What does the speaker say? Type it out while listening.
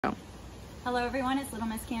Hello everyone, it's Little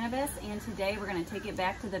Miss Cannabis, and today we're going to take it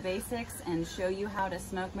back to the basics and show you how to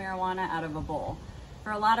smoke marijuana out of a bowl.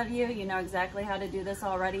 For a lot of you, you know exactly how to do this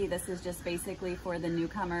already. This is just basically for the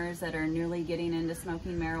newcomers that are newly getting into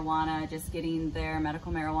smoking marijuana, just getting their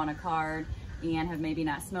medical marijuana card, and have maybe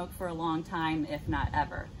not smoked for a long time, if not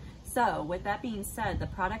ever. So with that being said, the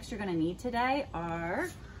products you're going to need today are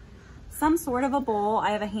some sort of a bowl. I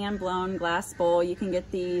have a hand-blown glass bowl. You can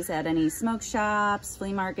get these at any smoke shops,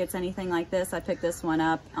 flea markets, anything like this. I picked this one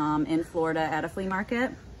up in Florida at a flea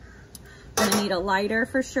market. You're gonna need a lighter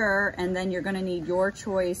for sure, and then you're gonna need your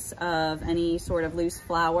choice of any sort of loose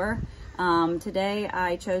flower. Today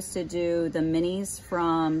I chose to do the minis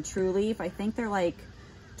from Trulieve. I think they're like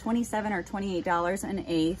 $27 or $28 an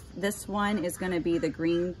eighth. This one is gonna be the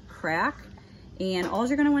green crack. And all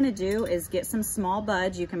you're gonna wanna do is get some small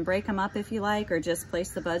buds. You can break them up if you like, or just place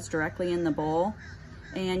the buds directly in the bowl.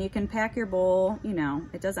 And you can pack your bowl, you know,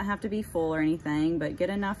 it doesn't have to be full or anything, but get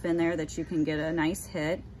enough in there that you can get a nice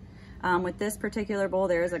hit. With this particular bowl,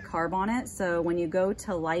 there is a carb on it. So when you go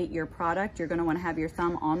to light your product, you're gonna wanna have your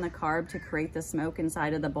thumb on the carb to create the smoke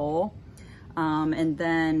inside of the bowl. And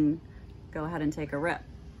then go ahead and take a rip.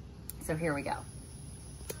 So here we go.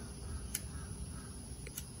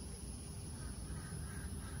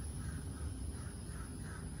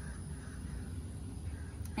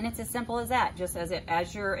 And it's as simple as that. Just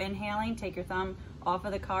as you're inhaling, take your thumb off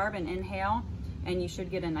of the carb and inhale, and you should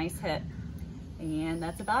get a nice hit. And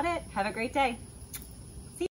that's about it. Have a great day.